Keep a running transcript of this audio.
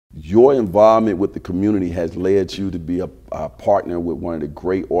your involvement with the community has led you to be a partner with one of the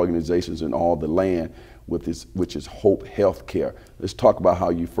great organizations in all the land, which is Hope Healthcare. Let's talk about how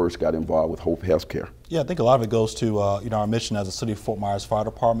you first got involved with Hope Healthcare. Yeah, I think a lot of it goes to our mission as a City of Fort Myers Fire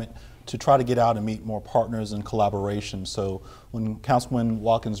Department to try to get out and meet more partners and collaboration. So when Councilman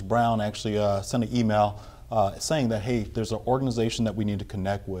Watkins Brown actually sent an email saying that, hey, there's an organization that we need to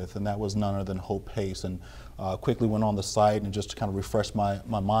connect with, and that was none other than Hope Pace, and quickly went on the site and just to kind of refresh my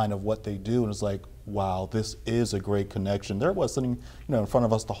mind of what they do, and it's like, wow, this is a great connection. There it was sitting in front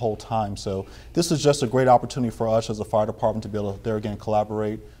of us the whole time. So this is just a great opportunity for us as a fire department to be able to there again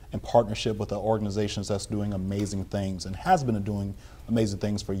collaborate in partnership with the organizations that's doing amazing things and has been doing amazing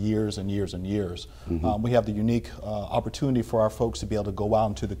things for years and years and years. Mm-hmm. We have the unique opportunity for our folks to be able to go out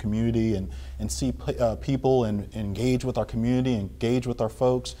into the community and see people and engage with our community, engage with our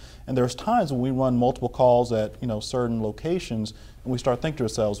folks. And there's times when we run multiple calls at certain locations and we start thinking to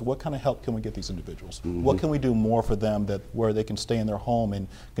ourselves, what kind of help can we get these individuals? Mm-hmm. What can we do more for them where they can stay in their home and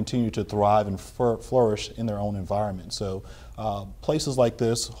continue to thrive and flourish in their own environment? So places like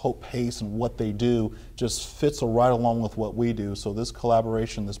this, Hope Pace and what they do just fits right along with what we do. So this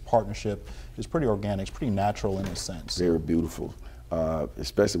collaboration, this partnership is pretty organic, it's pretty natural in a sense. Very beautiful.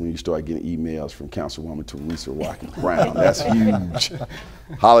 Especially when you start getting emails from Councilwoman Teresa Watkins Brown. That's huge.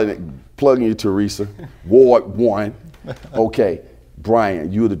 Plugging you, Teresa. Ward 1. Okay,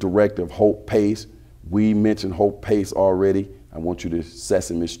 Brian, you're the director of Hope Pace. We mentioned Hope Pace already. I want you to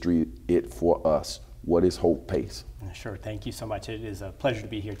Sesame Street it for us. What is Hope Pace? Sure, thank you so much. It is a pleasure to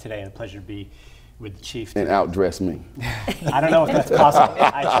be here today and a pleasure to be with the Chief. And outdress me. I don't know if that's possible.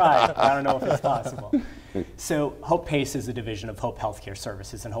 I tried. I don't know if it's possible. So Hope Pace is a division of Hope Healthcare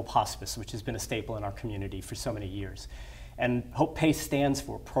Services and Hope Hospice, which has been a staple in our community for so many years. And Hope Pace stands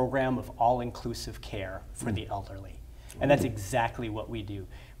for Program of All-Inclusive Care for the Elderly. And that's exactly what we do.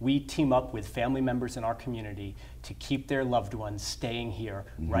 We team up with family members in our community to keep their loved ones staying here,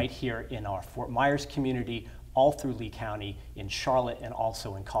 right here in our Fort Myers community, all through Lee County, in Charlotte, and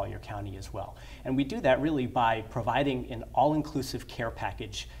also in Collier County as well. And we do that really by providing an all-inclusive care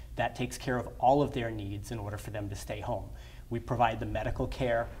package that takes care of all of their needs in order for them to stay home. We provide the medical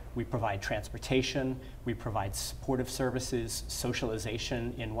care, we provide transportation, we provide supportive services,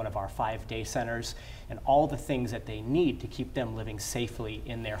 socialization in one of our 5 day centers, and all the things that they need to keep them living safely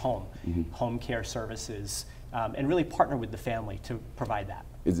in their home. Home care services, and really partner with the family to provide that.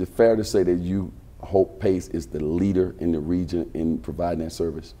 Is it fair to say that Hope Pace is the leader in the region in providing that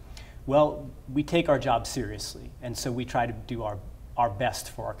service? Well, we take our job seriously, and so we try to do our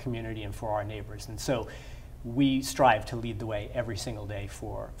best for our community and for our neighbors. And so we strive to lead the way every single day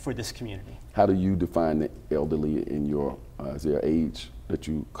for this community. How do you define the elderly in your, is there age that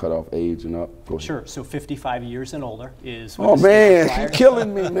you cut off age and up? Sure, so 55 years and older is what man, you're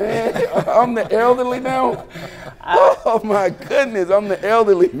killing me, man. I'm the elderly now? Oh my goodness, I'm the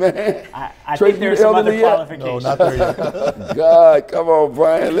elderly, man. I think there's some other qualifications. No, not there yet. God, come on,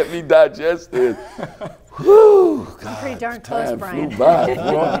 Brian, let me digest this. Whew, God, I'm pretty darn close, Brian.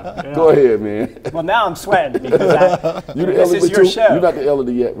 Yeah. Go ahead, man. Well, now I'm sweating because this is your show. You're not the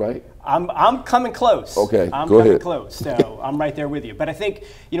elderly yet, right? I'm coming close. Okay, I'm go coming ahead. close, so I'm right there with you. But I think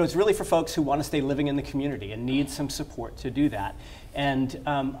it's really for folks who want to stay living in the community and need some support to do that. And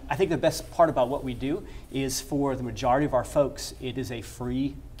I think the best part about what we do is for the majority of our folks, it is a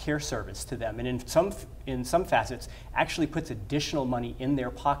free care service to them, and in some facets, actually puts additional money in their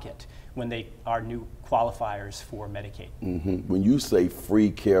pocket when they are new qualifiers for Medicaid. When you say free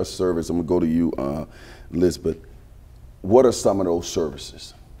care service, I'm gonna go to you, Elizabeth. What are some of those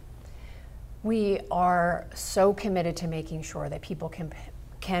services? We are so committed to making sure that people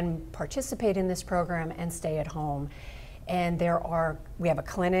can participate in this program and stay at home. And we have a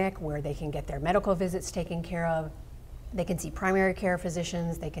clinic where they can get their medical visits taken care of. They can see primary care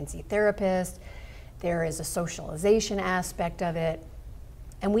physicians, they can see therapists. There is a socialization aspect of it.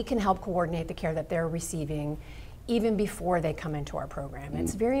 And we can help coordinate the care that they're receiving even before they come into our program.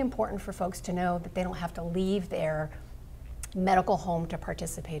 It's very important for folks to know that they don't have to leave their medical home to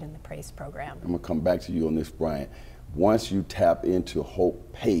participate in the PACE program. I'm gonna come back to you on this, Brian. Once you tap into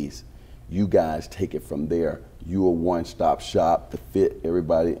Hope Pace, you guys take it from there. You are one-stop shop to fit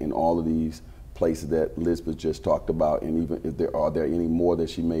everybody in all of these places that Elizabeth just talked about, and even are there any more that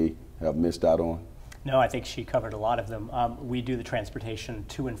she may have missed out on? No, I think she covered a lot of them. We do the transportation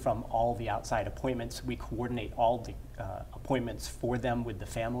to and from all the outside appointments. We coordinate all the appointments for them with the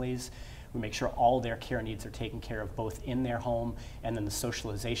families. We make sure all their care needs are taken care of both in their home and then the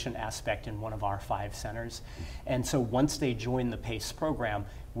socialization aspect in one of our 5 centers. And so once they join the PACE program,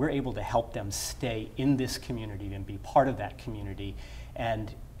 we're able to help them stay in this community and be part of that community.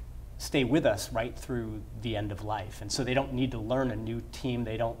 And stay with us right through the end of life. And so they don't need to learn a new team.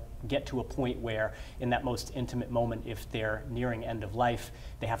 They don't get to a point where in that most intimate moment, if they're nearing end of life,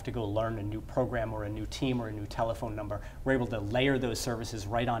 they have to go learn a new program or a new team or a new telephone number. We're able to layer those services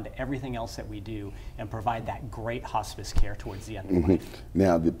right onto everything else that we do and provide that great hospice care towards the end of life.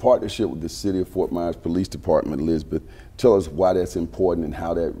 Now, the partnership with the City of Fort Myers Police Department, Elizabeth, tell us why that's important and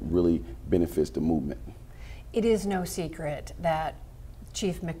how that really benefits the movement. It is no secret that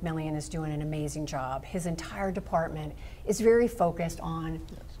Chief McMillion is doing an amazing job. His entire department is very focused on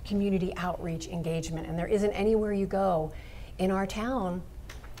community outreach engagement, and there isn't anywhere you go in our town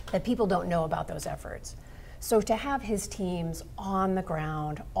that people don't know about those efforts. So to have his teams on the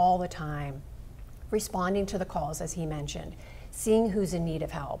ground all the time, responding to the calls, as he mentioned, seeing who's in need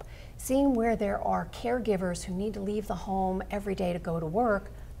of help, seeing where there are caregivers who need to leave the home every day to go to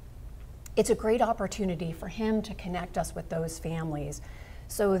work, it's a great opportunity for him to connect us with those families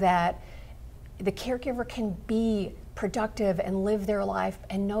so that the caregiver can be productive and live their life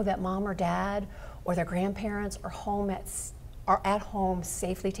and know that mom or dad or their grandparents are at home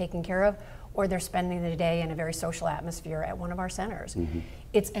safely taken care of, or they're spending the day in a very social atmosphere at one of our centers.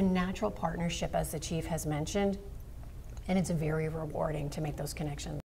 It's a natural partnership, as the chief has mentioned, and it's very rewarding to make those connections.